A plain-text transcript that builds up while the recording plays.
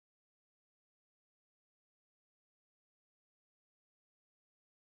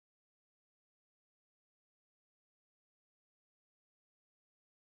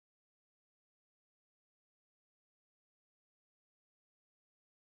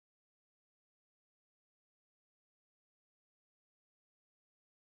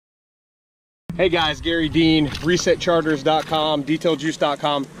Hey guys, Garry Dean, resetcharters.com,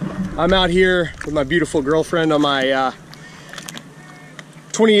 detailjuice.com. I'm out here with my beautiful girlfriend on my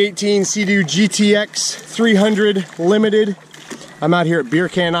 2018 Sea-Doo GTX 300 Limited. I'm out here at Beer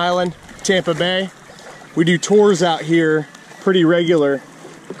Can Island, Tampa Bay. We do tours out here pretty regular,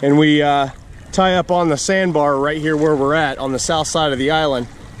 and we tie up on the sandbar right here where we're at on the south side of the island.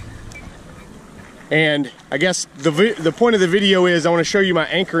 And I guess the point of the video is I want to show you my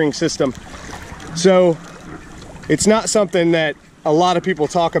anchoring system. So it's not something that a lot of people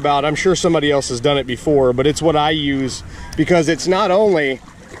talk about. I'm sure somebody else has done it before, but it's what I use because it's not only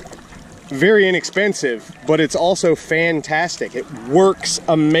very inexpensive, but it's also fantastic. It works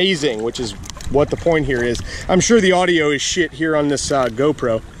amazing, which is what the point here is. I'm sure the audio is shit here on this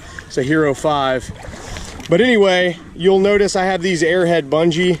GoPro. It's a Hero 5. But anyway, you'll notice I have these airhead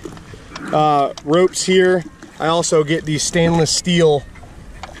bungee ropes here. I also get these stainless steel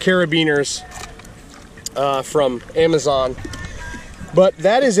carabiners from Amazon. But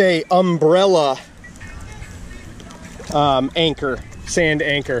that is a umbrella anchor, sand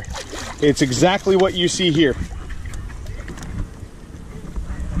anchor. It's exactly what you see here.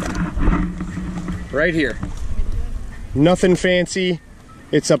 Right here. Nothing fancy.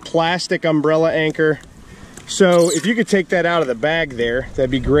 It's a plastic umbrella anchor. So if you could take that out of the bag there,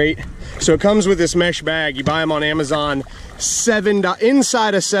 that'd be great. So it comes with this mesh bag. You buy them on Amazon.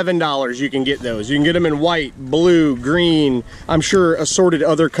 Inside of $7 you can get those. You can get them in white, blue, green, I'm sure assorted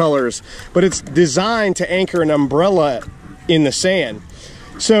other colors. But it's designed to anchor an umbrella in the sand.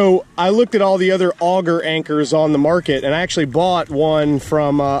 So I looked at all the other auger anchors on the market, and I actually bought one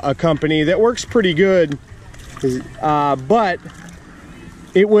from a company that works pretty good. But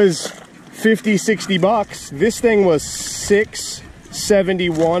it was 50, 60 bucks. This thing was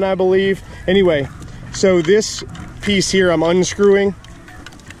 $6.71, I believe. Anyway, so this piece here I'm unscrewing,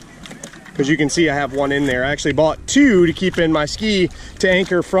 because you can see I have one in there. I actually bought two to keep in my ski to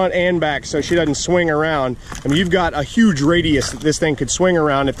anchor front and back so she doesn't swing around. I mean, you've got a huge radius that this thing could swing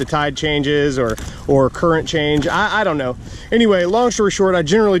around if the tide changes or current change. I don't know. Anyway, long story short, I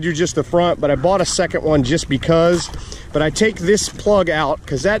generally do just the front, but I bought a second one just because. But I take this plug out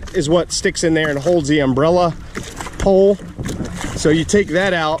because that is what sticks in there and holds the umbrella pole. So you take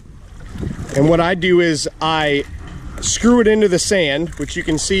that out, and what I do is I screw it into the sand, which you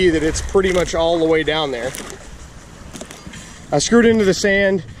can see that it's pretty much all the way down there. I screw it into the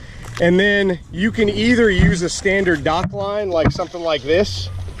sand, and then you can either use a standard dock line, like something like this,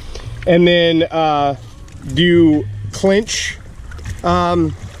 and then do clinch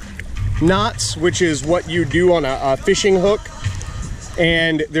knots, which is what you do on a fishing hook,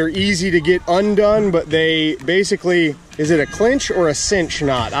 and they're easy to get undone, but they basically, is it a clinch or a cinch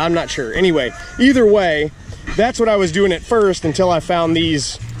knot? I'm not sure. Anyway, either way, that's what I was doing at first until I found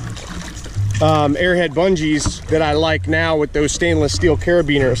these airhead bungees that I like now with those stainless steel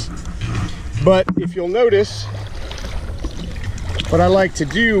carabiners. But if you'll notice, what I like to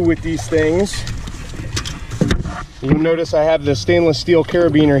do with these things, you'll notice I have the stainless steel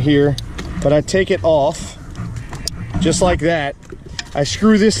carabiner here, but I take it off just like that. I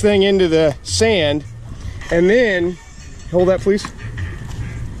screw this thing into the sand, and then, hold that please.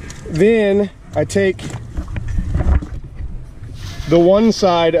 Then I take the one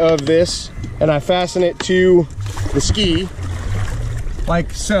side of this and I fasten it to the ski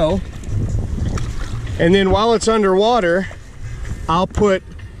like so, and then while it's underwater I'll put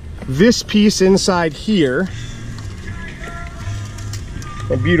this piece inside here.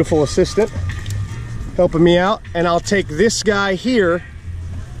 A beautiful assistant helping me out, and I'll take this guy here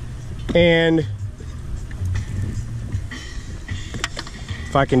and,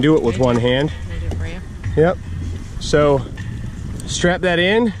 if I can do it with one hand. Yep. So strap that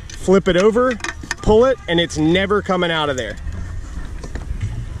in, flip it over, pull it, and it's never coming out of there.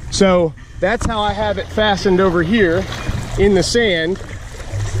 So that's how I have it fastened over here in the sand,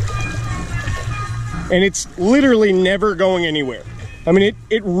 and it's literally never going anywhere. I mean,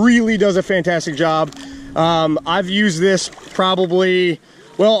 it really does a fantastic job. I've used this probably,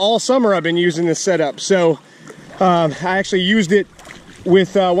 well, all summer I've been using this setup. So I actually used it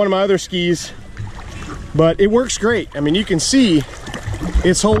with one of my other skis, but it works great. I mean, you can see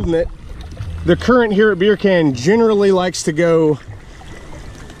it's holding it. The current here at Beer Can generally likes to go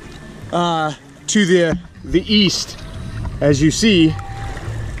to the east, as you see,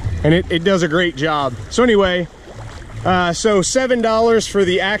 and it does a great job. So anyway, so $7 for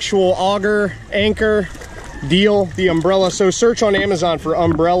the actual auger anchor deal, the umbrella. So search on Amazon for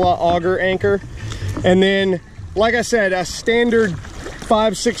umbrella auger anchor, and then, like I said, a standard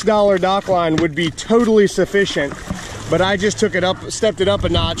 $5-6 dock line would be totally sufficient but I just took it up, stepped it up a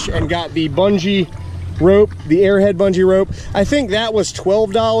notch and got the bungee rope, the airhead bungee rope. I think that was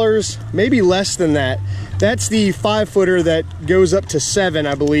 $12, maybe less than that. That's the 5-footer that goes up to 7,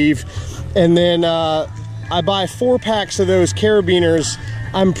 I believe. And then I buy 4 packs of those carabiners.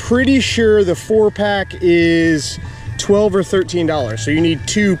 I'm pretty sure the 4-pack is $12 or $13, so you need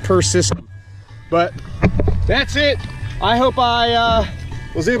 2 per system. But that's it. I hope I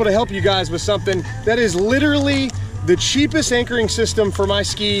was able to help you guys with something that is literally the cheapest anchoring system for my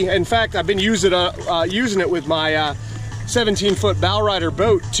ski. In fact, I've been using it with my 17-foot bow rider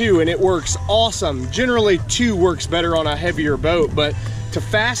boat too, and it works awesome. Generally 2 works better on a heavier boat, but to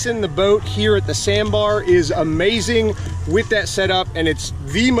fasten the boat here at the sandbar is amazing with that setup, and it's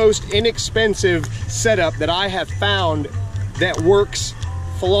the most inexpensive setup that I have found that works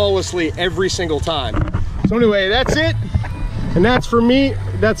flawlessly every single time. So anyway, that's it. And that's for me.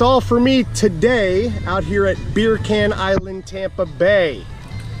 That's all for me today out here at Beer Can Island, Tampa Bay.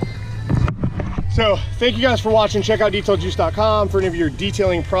 So thank you guys for watching. Check out DetailJuice.com for any of your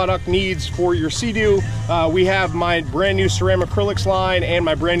detailing product needs for your Sea-Doo. We have my brand new ceramic acrylics line and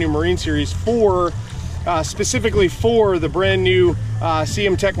my brand new Marine Series for specifically for the brand new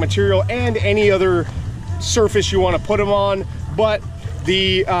CM Tech material and any other surface you want to put them on. But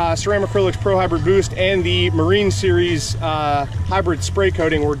the Ceramic Acrylics Pro Hybrid Boost and the Marine Series Hybrid Spray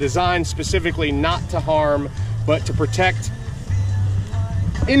Coating were designed specifically not to harm, but to protect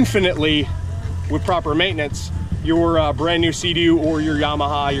infinitely with proper maintenance your brand new Sea-Doo or your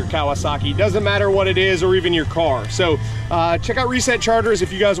Yamaha, your Kawasaki. Doesn't matter what it is, or even your car. So check out Reset Charters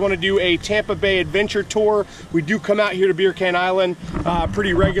if you guys want to do a Tampa Bay adventure tour. We do come out here to Beer Can Island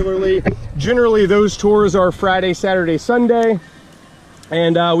pretty regularly. Generally those tours are Friday, Saturday, Sunday.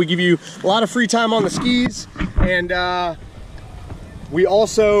 And we give you a lot of free time on the skis, and we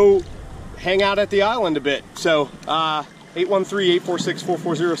also hang out at the island a bit. So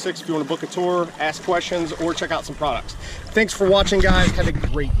 813-846-4406 if you want to book a tour, ask questions, or check out some products. Thanks for watching, guys. Have a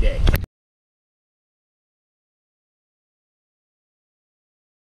great day.